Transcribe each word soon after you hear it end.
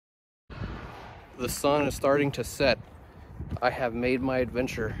The sun is starting to set. I have made my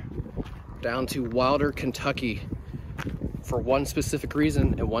adventure down to Wilder, Kentucky for one specific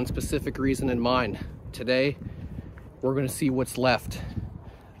reason and one specific reason in mind. Today, we're gonna see what's left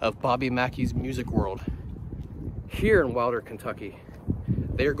of Bobby Mackey's music world here in Wilder, Kentucky.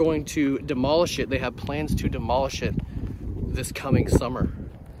 They're going to demolish it. They have plans to demolish it this coming summer.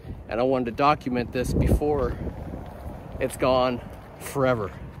 And I wanted to document this before it's gone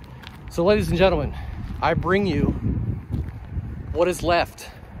forever. So ladies and gentlemen, I bring you what is left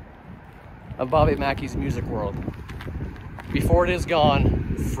of Bobby Mackey's music world before it is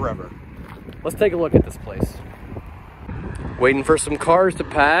gone forever. Let's take a look at this place. Waiting for some cars to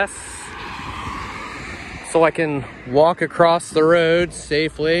pass so I can walk across the road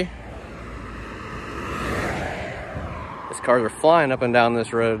safely. These cars are flying up and down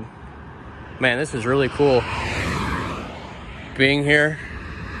this road. Man, this is really cool being here.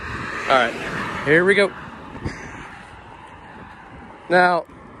 All right, here we go. Now,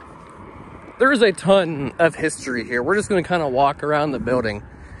 there is a ton of history here. We're just gonna kind of walk around the building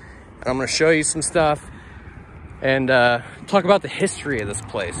and I'm gonna show you some stuff and talk about the history of this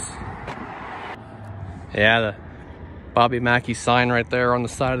place. Yeah, the Bobby Mackey sign right there on the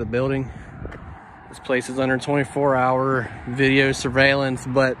side of the building. This place is under 24-hour video surveillance,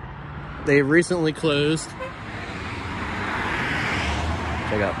 but they recently closed.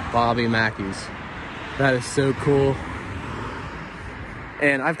 Check out Bobby Mackey's. That is so cool.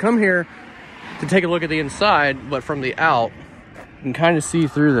 And I've come here to take a look at the inside, but from the out, you can kind of see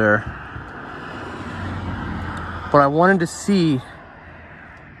through there. But I wanted to see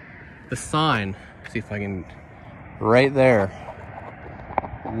the sign. See if I can, right there.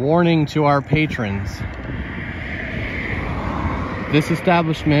 Warning to our patrons. This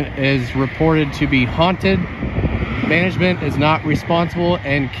establishment is reported to be haunted. Management is not responsible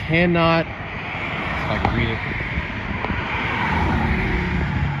and cannot, if I can read it.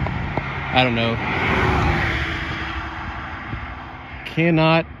 I don't know.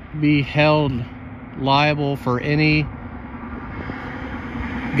 Cannot be held liable for any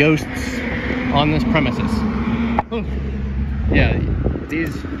ghosts on this premises. Yeah,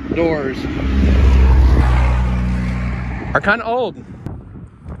 these doors are kind of old.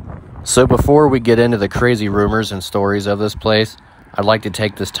 So before we get into the crazy rumors and stories of this place, I'd like to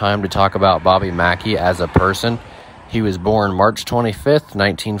take this time to talk about Bobby Mackey as a person. He was born March 25th,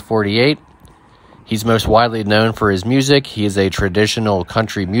 1948. He's most widely known for his music. He is a traditional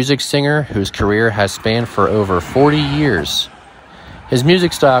country music singer whose career has spanned for over 40 years. His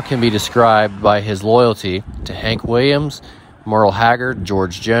music style can be described by his loyalty to Hank Williams, Merle Haggard,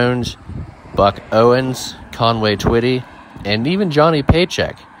 George Jones, Buck Owens, Conway Twitty, and even Johnny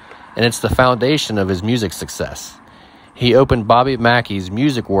Paycheck, and it's the foundation of his music success. He opened Bobby Mackey's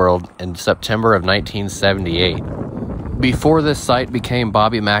music world in September of 1978. Before this site became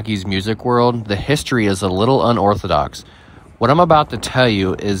Bobby Mackey's music world, the history is a little unorthodox. What I'm about to tell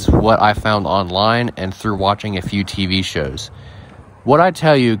you is what I found online and through watching a few TV shows. What I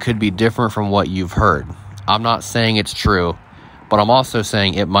tell you could be different from what you've heard. I'm not saying it's true, but I'm also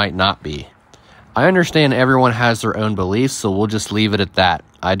saying it might not be. I understand everyone has their own beliefs, so we'll just leave it at that.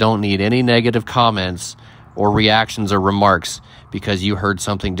 I don't need any negative comments or reactions or remarks because you heard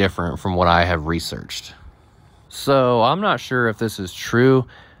something different from what I have researched. So I'm not sure if this is true,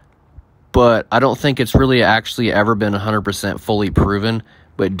 but I don't think it's really actually ever been 100% fully proven.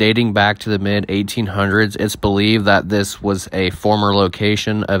 But dating back to the mid-1800s, it's believed that this was a former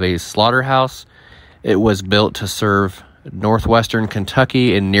location of a slaughterhouse. It was built to serve northwestern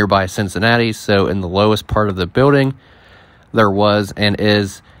Kentucky and nearby Cincinnati. So in the lowest part of the building, there was and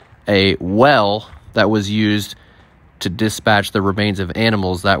is a well that was used to dispatch the remains of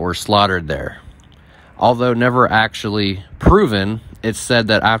animals that were slaughtered there. Although never actually proven, it's said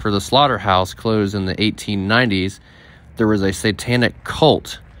that after the slaughterhouse closed in the 1890s, there was a satanic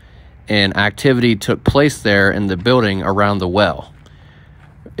cult and activity took place there in the building around the well.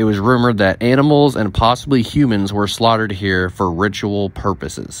 It was rumored that animals and possibly humans were slaughtered here for ritual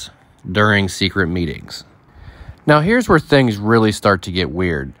purposes during secret meetings. Now here's where things really start to get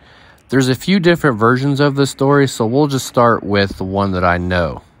weird. There's a few different versions of this story, so we'll just start with the one that I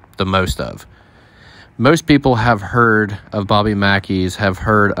know the most of. Most people have heard of Bobby Mackey's, have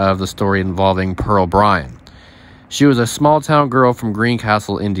heard of the story involving Pearl Bryan. She was a small-town girl from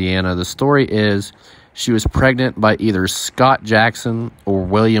Greencastle, Indiana. The story is she was pregnant by either Scott Jackson or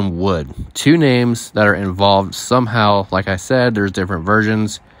William Wood, two names that are involved somehow. Like I said, there's different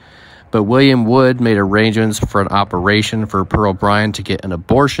versions. But William Wood made arrangements for an operation for Pearl Bryan to get an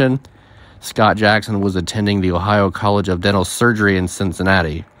abortion. Scott Jackson was attending the Ohio College of Dental Surgery in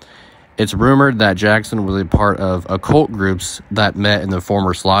Cincinnati. It's rumored that Jackson was a part of occult groups that met in the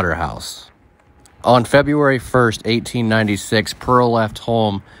former slaughterhouse. On February 1st, 1896, Pearl left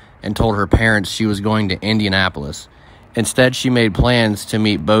home and told her parents she was going to Indianapolis. Instead, she made plans to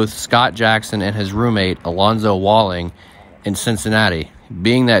meet both Scott Jackson and his roommate, Alonzo Walling, in Cincinnati.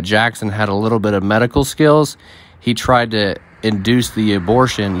 Being that Jackson had a little bit of medical skills, he tried to induce the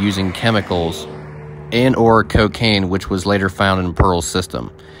abortion using chemicals and or cocaine, which was later found in Pearl's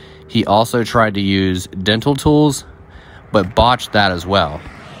system. He also tried to use dental tools, but botched that as well.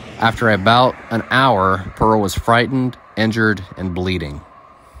 After about an hour, Pearl was frightened, injured, and bleeding.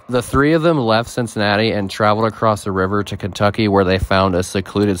 The three of them left Cincinnati and traveled across the river to Kentucky, where they found a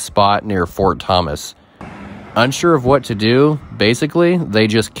secluded spot near Fort Thomas. Unsure of what to do, basically, they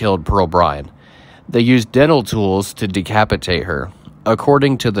just killed Pearl Bryan. They used dental tools to decapitate her.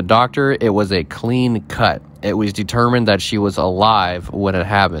 According to the doctor, it was a clean cut. It was determined that she was alive when it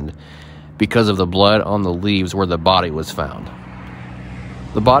happened because of the blood on the leaves where the body was found.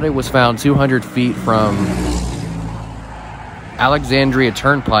 The body was found 200 feet from Alexandria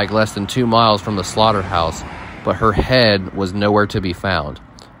Turnpike, less than 2 miles from the slaughterhouse, but her head was nowhere to be found.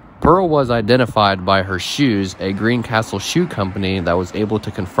 Pearl was identified by her shoes, a Greencastle shoe company that was able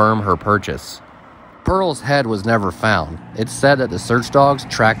to confirm her purchase. Pearl's head was never found. It's said that the search dogs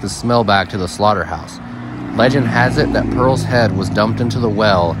tracked the smell back to the slaughterhouse. Legend has it that Pearl's head was dumped into the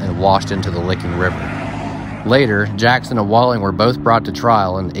well and washed into the Licking River. Later, Jackson and Walling were both brought to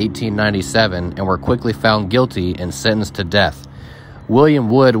trial in 1897 and were quickly found guilty and sentenced to death. William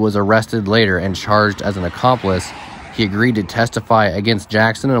Wood was arrested later and charged as an accomplice. He agreed to testify against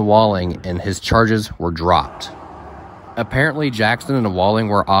Jackson and Walling, and his charges were dropped. Apparently, Jackson and Walling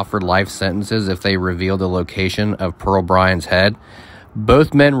were offered life sentences if they revealed the location of Pearl Bryan's head.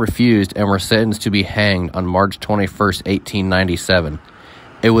 Both men refused and were sentenced to be hanged on March 21st, 1897.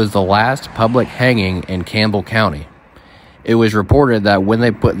 It was the last public hanging in Campbell County. It was reported that when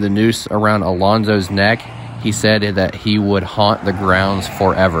they put the noose around Alonzo's neck, he said that he would haunt the grounds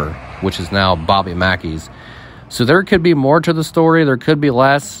forever, which is now Bobby Mackey's. So there could be more to the story, there could be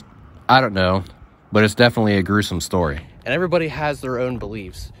less, I don't know, but it's definitely a gruesome story. And everybody has their own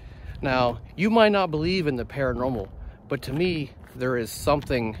beliefs. Now, you might not believe in the paranormal, but to me,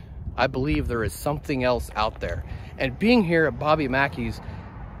 I believe there is something else out there. And being here at Bobby Mackey's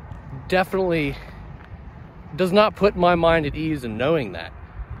definitely does not put my mind at ease in knowing that,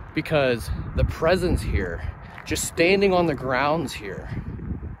 because the presence here, just standing on the grounds here,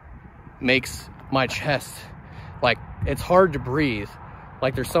 makes my chest, like, it's hard to breathe,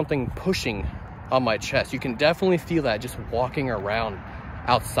 like there's something pushing on my chest. You can definitely feel that just walking around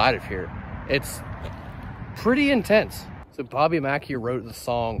outside of here. It's pretty intense. So Bobby Mackey wrote the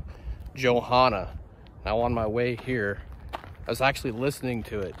song Johanna. Now on my way here, I was actually listening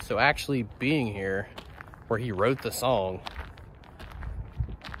to it. So actually being here where he wrote the song,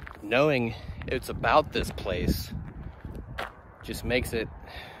 knowing it's about this place, just makes it,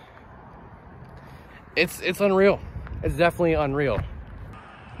 it's unreal. It's definitely unreal.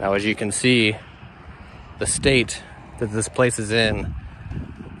 Now, as you can see, the state that this place is in,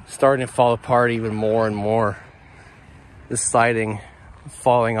 starting to fall apart even more and more. This siding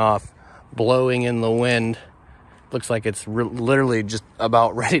falling off, blowing in the wind. Looks like it's literally just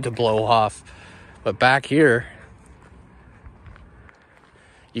about ready to blow off. But back here,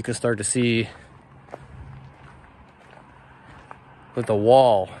 you can start to see that the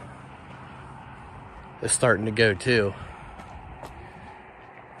wall is starting to go too.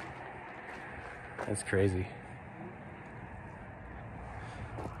 That's crazy.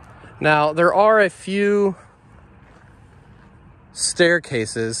 Now, there are a few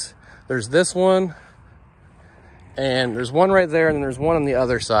staircases. There's this one, and there's one right there, and then there's one on the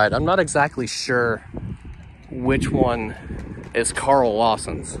other side. I'm not exactly sure which one is Carl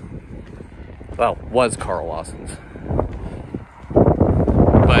Lawson's. Well, was Carl Lawson's.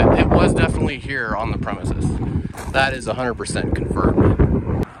 But it was definitely here on the premises. That is 100%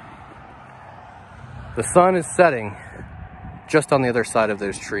 confirmed. The sun is setting just on the other side of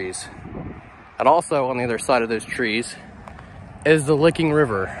those trees. And also on the other side of those trees is the Licking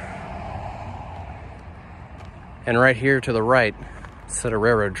River. And right here to the right, a set of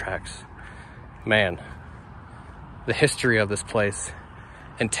railroad tracks. Man, the history of this place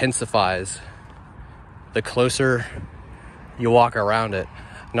intensifies the closer you walk around it.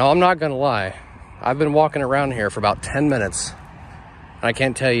 Now, I'm not gonna lie, I've been walking around here for about 10 minutes, and I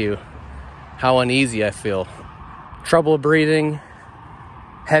can't tell you how uneasy I feel. Trouble breathing,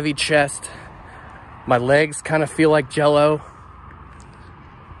 heavy chest, my legs kind of feel like jello.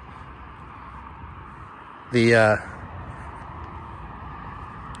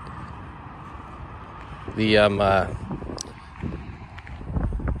 The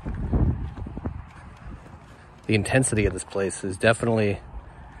intensity of this place is definitely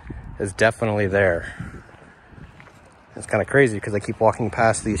there. It's kind of crazy because I keep walking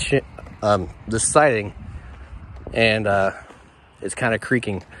past these this siding, and it's kind of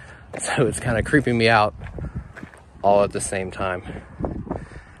creaking, so it's kind of creeping me out all at the same time.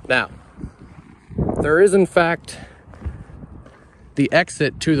 Now, there is in fact the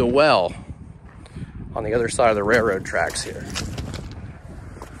exit to the well on the other side of the railroad tracks here.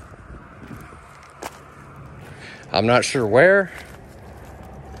 I'm not sure where.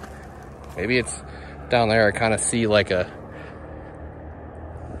 Maybe it's down there. I kind of see like a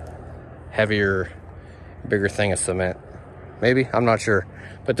heavier, bigger thing of cement. Maybe, I'm not sure.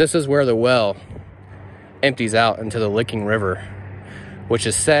 But this is where the well empties out into the Licking River, which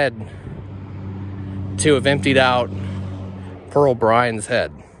is said to have emptied out Pearl Bryan's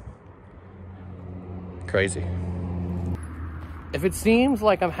head. Crazy. If it seems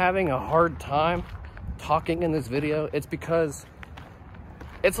like I'm having a hard time talking in this video, it's because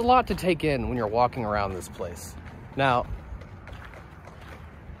it's a lot to take in when you're walking around this place. Now,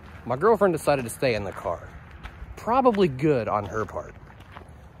 my girlfriend decided to stay in the car. Probably good on her part,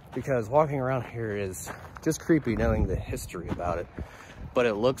 because walking around here is just creepy knowing the history about it. But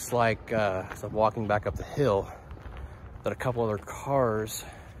it looks like, as I'm walking back up the hill, that a couple other cars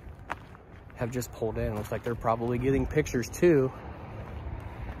have just pulled in. Looks like they're probably getting pictures too.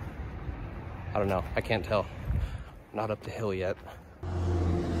 I don't know, I can't tell. Not up the hill yet.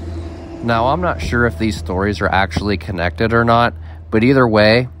 Now, I'm not sure if these stories are actually connected or not, but either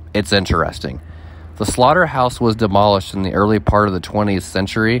way, it's interesting. The slaughterhouse was demolished in the early part of the 20th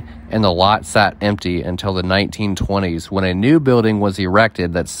century, and the lot sat empty until the 1920s, when a new building was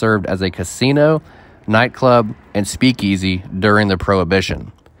erected that served as a casino, nightclub, and speakeasy during the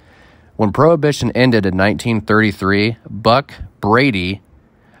Prohibition. When Prohibition ended in 1933, Buck Brady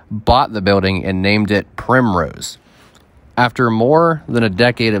bought the building and named it Primrose. After more than a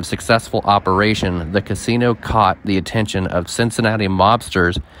decade of successful operation, the casino caught the attention of Cincinnati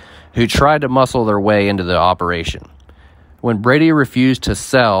mobsters who tried to muscle their way into the operation. When Brady refused to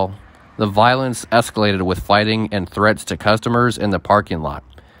sell, the violence escalated with fighting and threats to customers in the parking lot,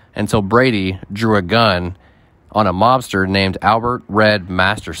 until Brady drew a gun on a mobster named Albert Red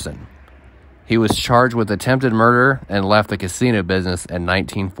Masterson. He was charged with attempted murder and left the casino business in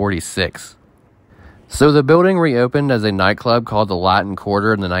 1946. So the building reopened as a nightclub called the Latin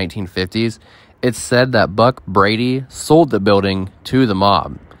Quarter in the 1950s. It's said that Buck Brady sold the building to the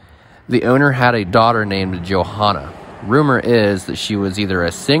mob. The owner had a daughter named Johanna. Rumor is that she was either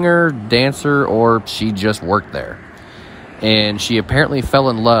a singer, dancer, or she just worked there. And she apparently fell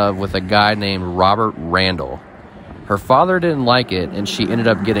in love with a guy named Robert Randall. Her father didn't like it, and she ended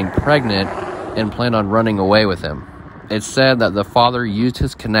up getting pregnant and planned on running away with him. It's said that the father used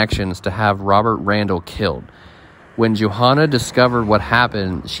his connections to have Robert Randall killed. When Johanna discovered what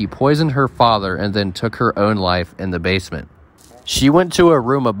happened, she poisoned her father and then took her own life in the basement. She went to a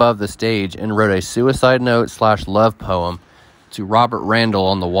room above the stage and wrote a suicide note / love poem to Robert Randall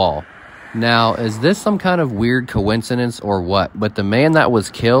on the wall. Now, is this some kind of weird coincidence or what? But the man that was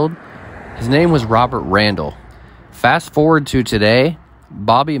killed, his name was Robert Randall. Fast forward to today,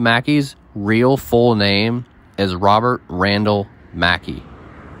 Bobby Mackey's real full name is Robert Randall Mackey.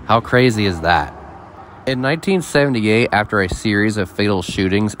 How crazy is that? In 1978, after a series of fatal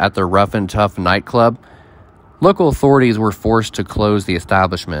shootings at the Rough and Tough nightclub, local authorities were forced to close the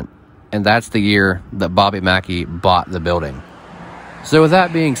establishment, and that's the year that Bobby Mackey bought the building. So with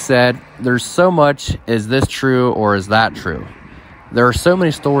that being said, there's so much, is this true or is that true? There are so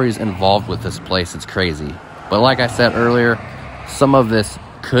many stories involved with this place, it's crazy. But like I said earlier, some of this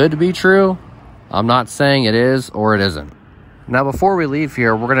could be true. I'm not saying it is or it isn't. Now, before we leave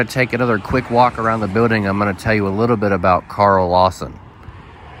here, we're going to take another quick walk around the building. I'm going to tell you a little bit about Carl Lawson.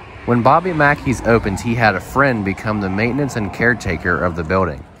 When Bobby Mackey's opened, he had a friend become the maintenance and caretaker of the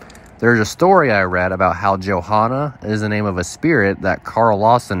building. There's a story I read about how Johanna is the name of a spirit that Carl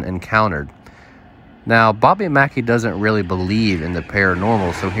Lawson encountered. Now, Bobby Mackey doesn't really believe in the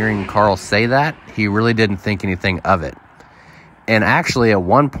paranormal, so hearing Carl say that, he really didn't think anything of it. And actually, at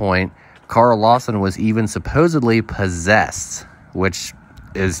one point, Carl Lawson was even supposedly possessed, which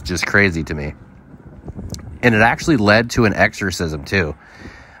is just crazy to me. And it actually led to an exorcism too.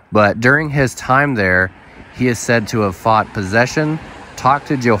 But during his time there, he is said to have fought possession, talked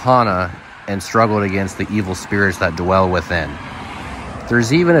to Johanna, and struggled against the evil spirits that dwell within.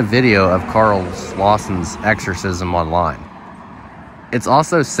 There's even a video of Carl Lawson's exorcism online. It's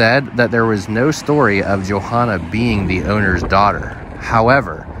also said that there was no story of Johanna being the owner's daughter.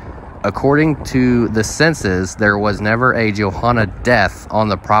 However, According to the census, there was never a Johanna death on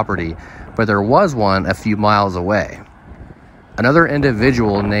the property, but there was one a few miles away. Another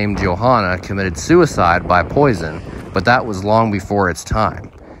individual named Johanna committed suicide by poison, but that was long before its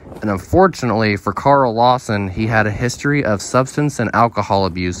time. And unfortunately for Carl Lawson, he had a history of substance and alcohol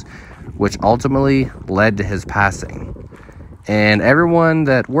abuse, which ultimately led to his passing. And everyone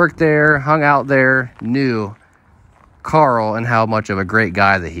that worked there, hung out there, knew Carl and how much of a great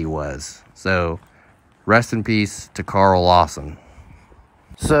guy that he was. So, rest in peace to Carl Lawson.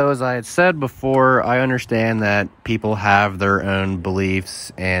 So, as I had said before, I understand that people have their own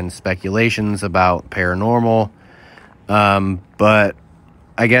beliefs and speculations about paranormal, but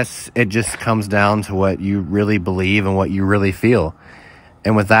I guess it just comes down to what you really believe and what you really feel.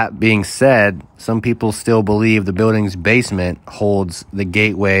 And with that being said, some people still believe the building's basement holds the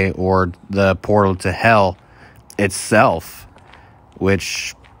gateway or the portal to hell itself,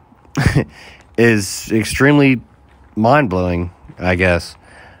 which is extremely mind-blowing, I guess.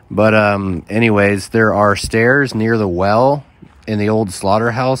 But anyways, there are stairs near the well in the old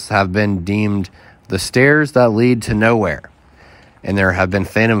slaughterhouse have been deemed the stairs that lead to nowhere. And there have been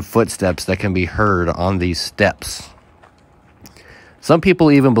phantom footsteps that can be heard on these steps. Some people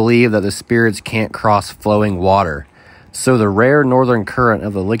even believe that the spirits can't cross flowing water, so the rare northern current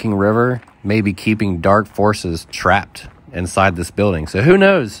of the Licking River may be keeping dark forces trapped inside this building. So who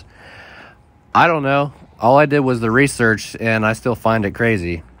knows? I don't know. All I did was the research, and I still find it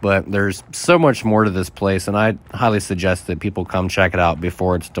crazy. But there's so much more to this place, and I highly suggest that people come check it out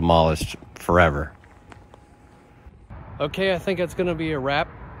before it's demolished forever. Okay, I think that's going to be a wrap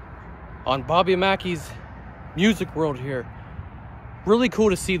on Bobby Mackey's Music World here. Really cool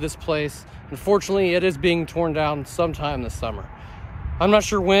to see this place. Unfortunately, it is being torn down sometime this summer. I'm not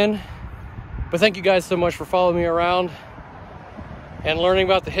sure when, but thank you guys so much for following me around and learning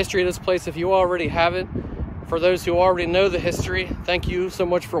about the history of this place if you already haven't. For those who already know the history, thank you so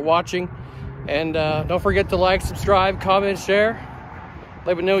much for watching. And don't forget to like, subscribe, comment, share.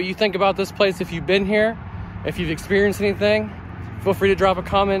 Let me know what you think about this place if you've been here. If you've experienced anything, feel free to drop a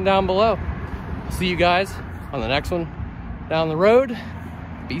comment down below. See you guys on the next one down the road.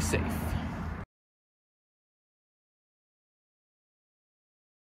 Be safe.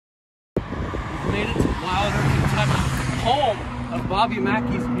 We've made it to Wilder, Kentucky, home of Bobby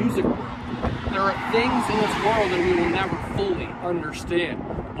Mackey's Music World. There are things in this world that we will never fully understand.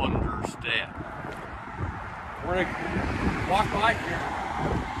 We're gonna walk by here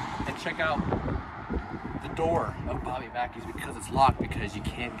and check out the door of Bobby Mackey's because it's locked because you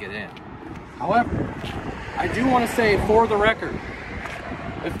can't get in. However, I do want to say for the record,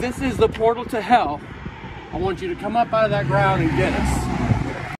 if this is the portal to hell, I want you to come up out of that ground and get us.